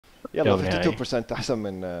يلا يوم نهائي 52% احسن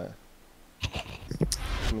من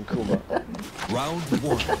كوما. Round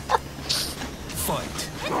one. Fight.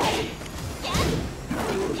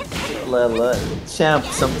 Well, champ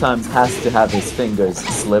sometimes has to have his fingers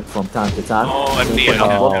slip from time to time. Oh, and He Neo. put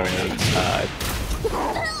on Oh both. my god.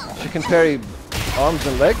 She can parry arms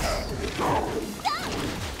and legs.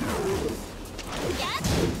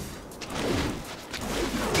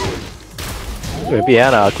 بي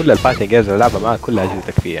انا كل الفايتنج جيمز اللي لعبها معاه كلها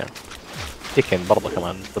اجهزتك فيها. تيكن برضه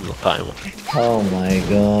كمان ضمن القائمة. Oh my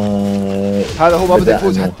god. هذا هو ما بده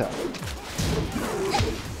يفوز بدأنا. حتى.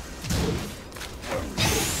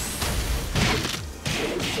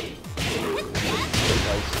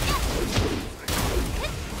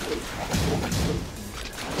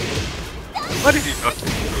 What did he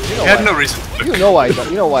do? He had no reason to You look. know why I duck.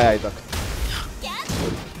 You know why I duck.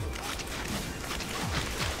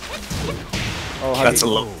 Oh, That's a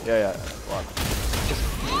honey. low. Yeah. Wow.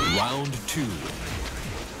 Round two.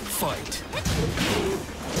 Fight.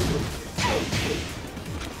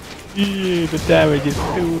 The damage is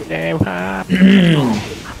too damn high.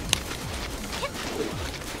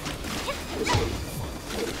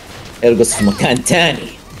 ارقص في مكان تاني.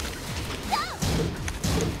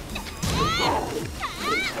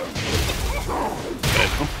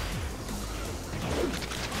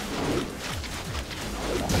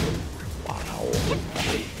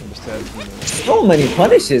 So many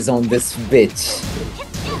punishes on this bitch.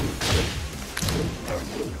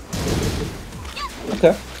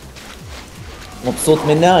 Okay. مبسوط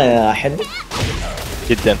منها يا حلو؟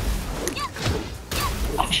 جدا.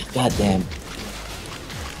 God damn.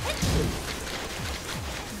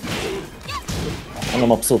 أنا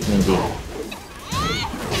مبسوط من دي.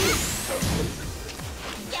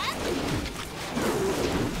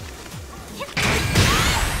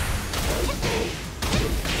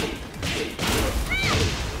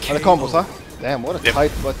 هذا كومبو صح؟ Damn, what a Yep.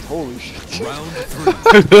 tight butt. Holy shit. Round three.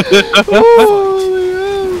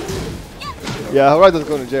 Yeah, Horizon's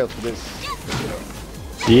going to jail for this.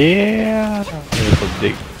 Yeah.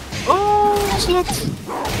 صدق. Oh, shit.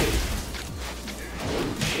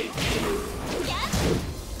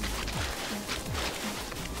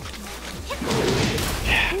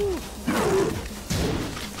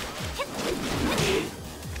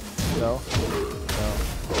 No? No.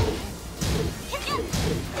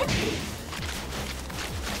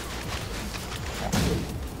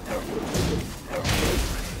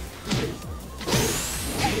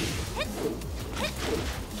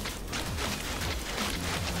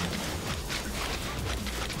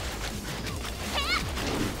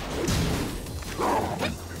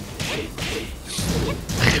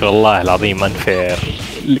 والله العظيم unfair.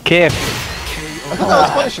 كيف؟ I thought that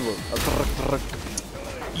was punishable. الطرق.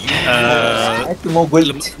 أنت مو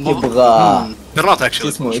قلت يبغى They're not شو actually.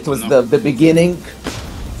 اسمه it was no. the beginning.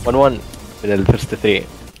 1-1 من الفيرست 3.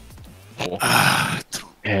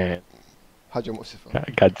 إيه، حاجة مؤسفة.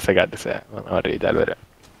 قاعد انا اوري ده الورق.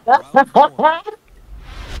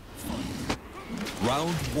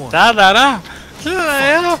 Round one. لا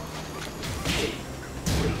يا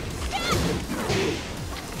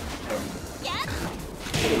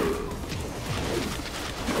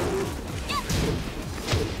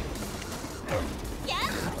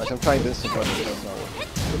عشان trying this but it's not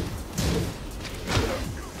working.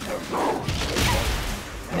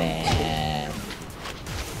 Man.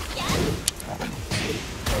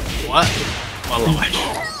 what والله وحش.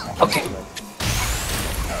 Okay.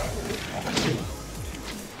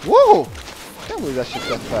 Whoa! Can't believe that shit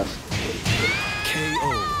that fast.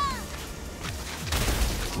 KO.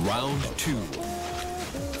 Round two.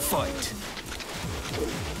 Fight.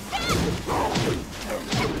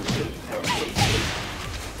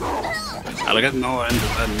 على قد ما هو عنده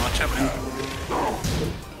هذا الماتش اب عنده.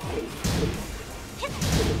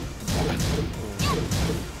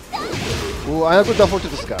 وأنا كنت أفوت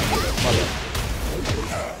this guy. مرة.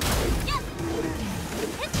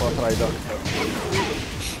 What try that?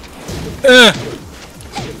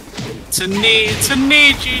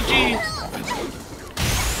 تسني جي.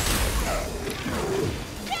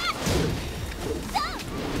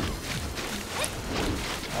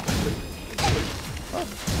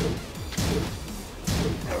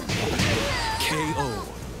 KO.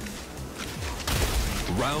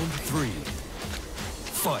 Round three.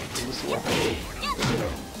 Fight.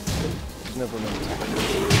 Never mind.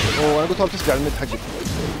 أوه أنا كنت تسقع الميد حقي.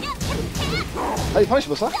 هذه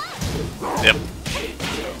punishable صح؟ Yep.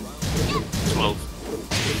 12.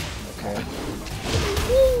 Okay.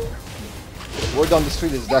 Word on the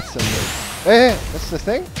street is that's a hey, that's the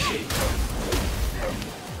thing?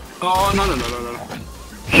 Oh no.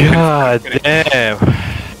 God damn.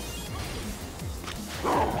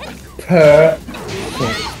 And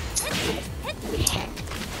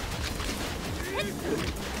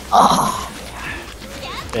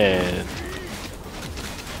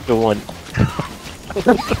go on.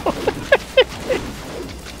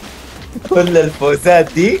 كل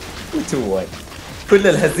الفوزات دي 2-1. كل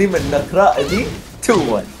الهزيمة النقراء دي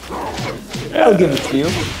 2-1. I'll give it to you.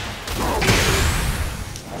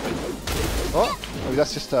 Oh,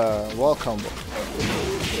 that's just a wall combo.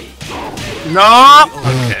 No!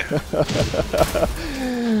 Okay.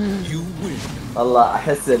 You win. والله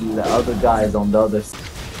أحس ال other guys on the other side.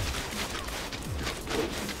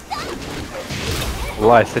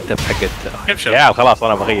 والله الست اب حقت كيف شاف؟ يا عيال خلاص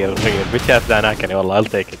انا بغير بيتشات ذا ناكني والله I'll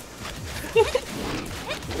take it.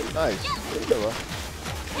 Nice. حلوة.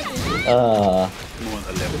 مو هذا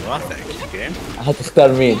اللي ابغاه. Thank you game.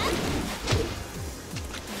 هتختار مين؟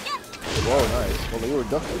 Wow, nice. والله you were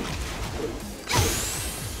ducking.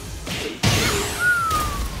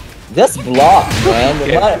 Just block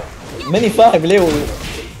man. ماني فاهم ليه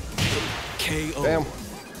KO. Damn.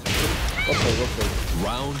 Okay.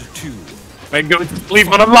 Round 2. Am I going to sleep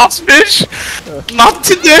on a last fish? Not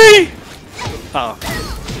today! Oh.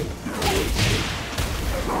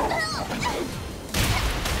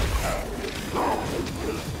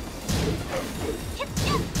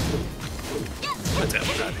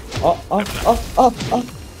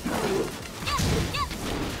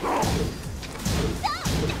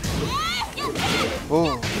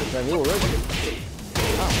 Oh, man, you were ready.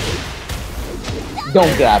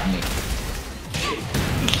 Don't grab me.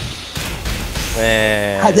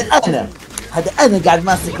 هذا أنا قاعد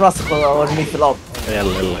ماسك راسك وارميك في الأرض.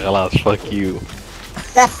 يلا خلاص fuck you.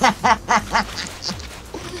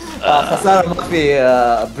 خسارة ما في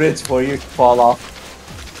bridge for you to fall off.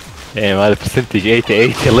 ايه ما البرسنتج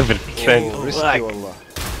 88 11%. ريسكي والله.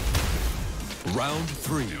 Round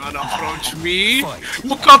 3. You wanna approach me?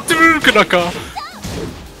 مقاتل كنكا.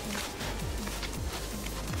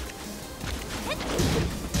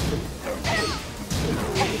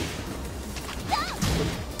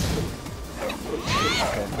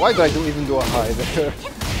 Why did I even do a high there?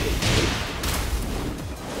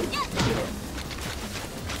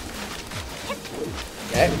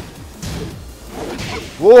 Okay.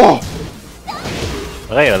 Whoa!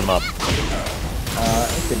 غير الماب.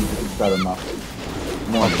 أنت اللي بتختار الماب.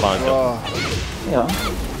 راندوم. Yeah.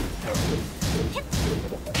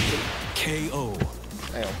 KO.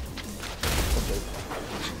 Damn. Okay.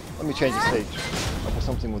 Let me change the stage. I'll put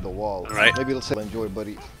something with the wall. Alright. Maybe it'll say enjoy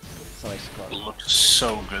buddy. It's a nice car. Looks so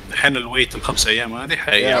good. حين الويت ال5 أيام هذه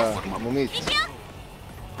حيعفر مرة. مميت.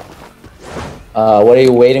 What are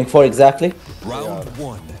you waiting for exactly? Round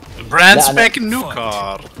 1. Brand لا، أنا- spanking new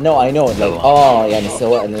car. No, I know. Like, يعني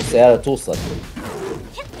سواء إن السيارة توصل.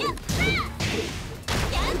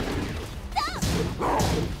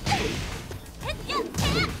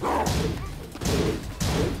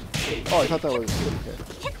 Oh, I thought that was okay.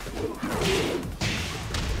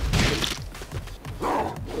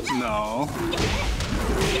 No.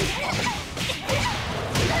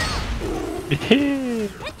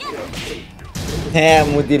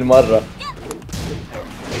 مو دي المرة.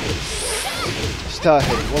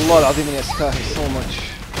 يستاهل والله العظيم اني استاهل so much.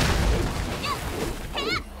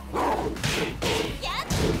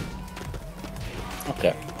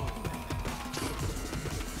 Okay.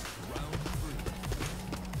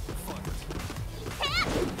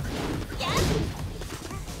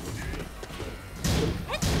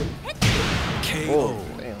 KO. Oh,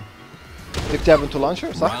 damn. Dick jab into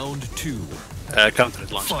launcher صح؟ Round 2. Counter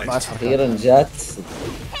launch. ما أعرف. أخيرا جات.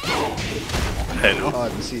 حلو.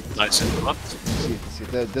 نسيت. Nice interrupt. نسيت.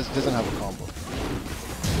 This doesn't have a combo.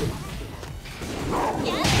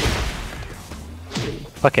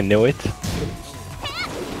 Fucking knew it.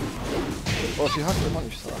 Oh, she has the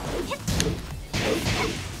punch صراحة.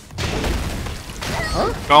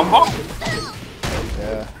 Combo.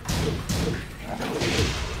 Yeah.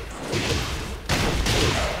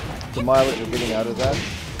 The mileage we're getting out of that.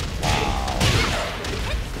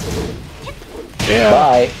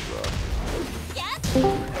 Bye.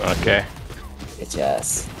 اوكي. Bitch ass.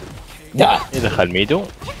 Da. دخل ميدو.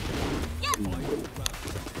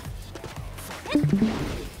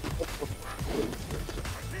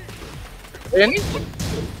 يعني؟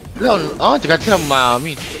 لا انت قاعد تلعب مع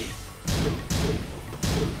مين؟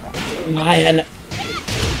 معي أنا.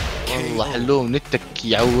 والله حلوم نتك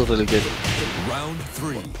يعور القلب. Round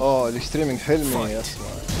 3. Oh, اللي ستريمينج حلمي اسمع.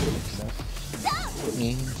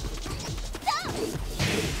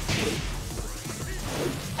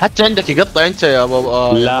 حتى عندك يقطع انت يا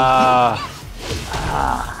بابا. لا.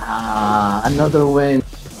 Another win.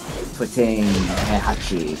 فتين.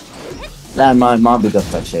 حكي. لا ما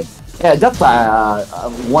بيقطع شيء. قطع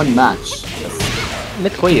 1 ماتش.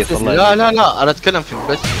 نت كويس والله. لا انا اتكلم في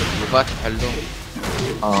البث اللي فات حلوه.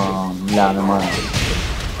 لا انا ما.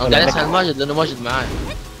 انا قاعد اسال ماجد لانه ماجد معاي.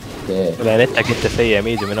 اوكي. لا نتك انت سيء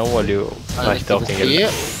ميدو من اول انا ماشي توكينج. سيء.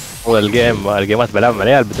 هو الجيمات بلعب مع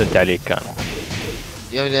العيال بدون تعليق كان.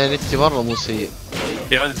 يا ابني نتي مره مو سيء.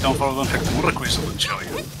 يا ولد كان فرضون حقته مره كويسه ضد شاويو.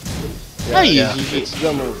 اي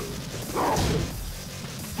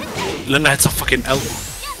لانها تصفكين البو.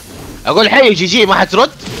 اقول حي جي جي ما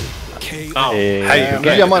حترد. KO. حي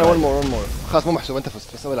يا مان ون مور خلاص مو محسوب انت فزت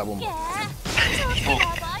بس العب ون مور.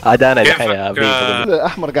 عاد انا كيفك؟ دحين يا بيبو.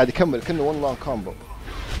 الاحمر قاعد يكمل كأنه ون لان كومبو.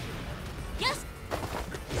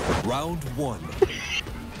 Round 1.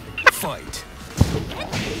 Fight.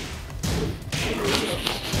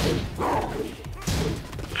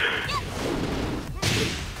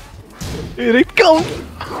 Here it comes.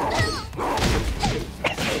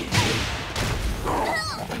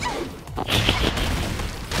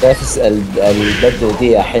 بس البدو دي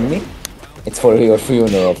يا حني. It's for your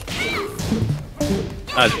funeral.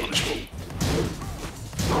 هذه punishable.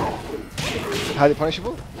 هذه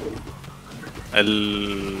punishable؟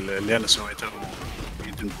 اللي انا سويته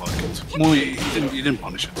you didn't block it. مو you didn't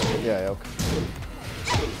punish it. يا اوكي.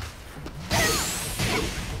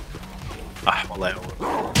 والله يعور.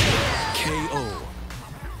 KO.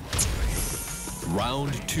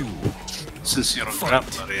 Round 2. Since you're a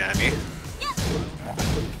grappler يعني.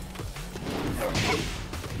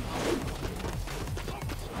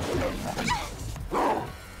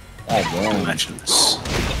 Imagine this.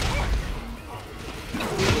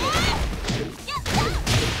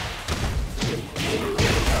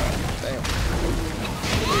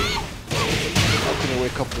 How can you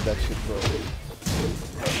wake up with that shit bro?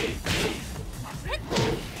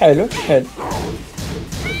 حلو.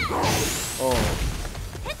 اوه.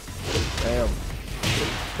 damn.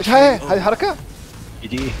 ايش هذه حركة؟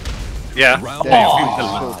 يجي. Yeah. Round Yeah, one. في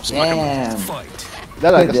مثل بس ما كملت. Fight.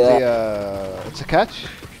 لا كده. قصدي اتس كاتش.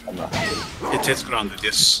 It hits grounded,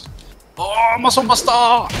 yes. ما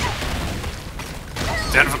صبسطة.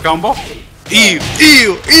 تعرف الكامبو؟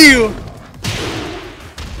 ايو.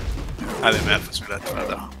 هذه ما أعرف اسمها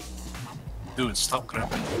هذا. Dude, stop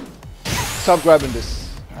grabbing. Stop grabbing this.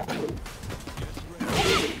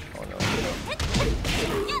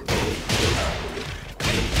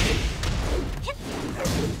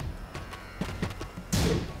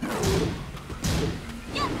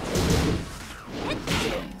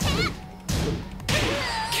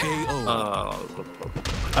 KO.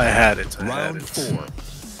 I had it. Round 4.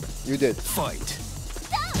 You did. Fight.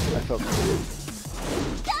 I felt it.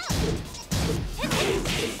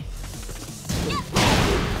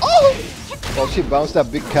 Oh! Well, she bounced that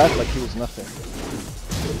big cat like he was nothing.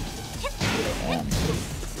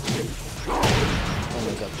 Oh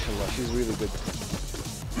my god, inshallah, she's really good.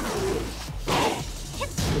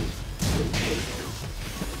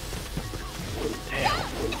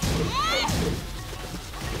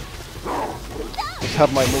 Just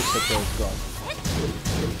have my moveset there, it's gone.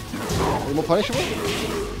 Are you more punishable?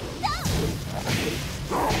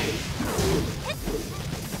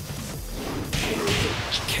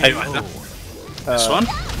 أي واحدة. This one?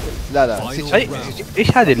 لا Final اي round.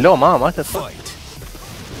 ايش هذه اللو ما تدخل. Fight.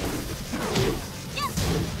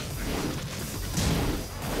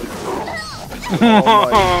 Oh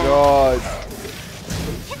my god.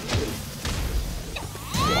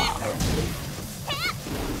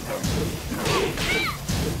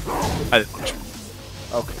 هذه punishable.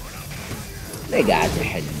 اوكي. ليه قاعد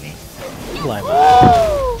يحلمي؟ والله ما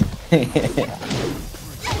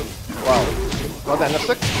واو. واضح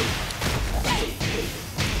نفسك؟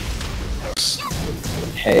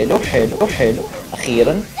 حلو.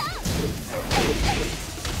 اخيرا.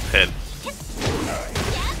 حلو.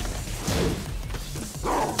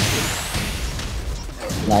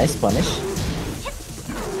 نايس بانش.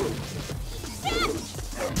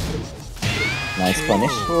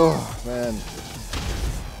 Oh man.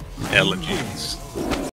 يلا جيز.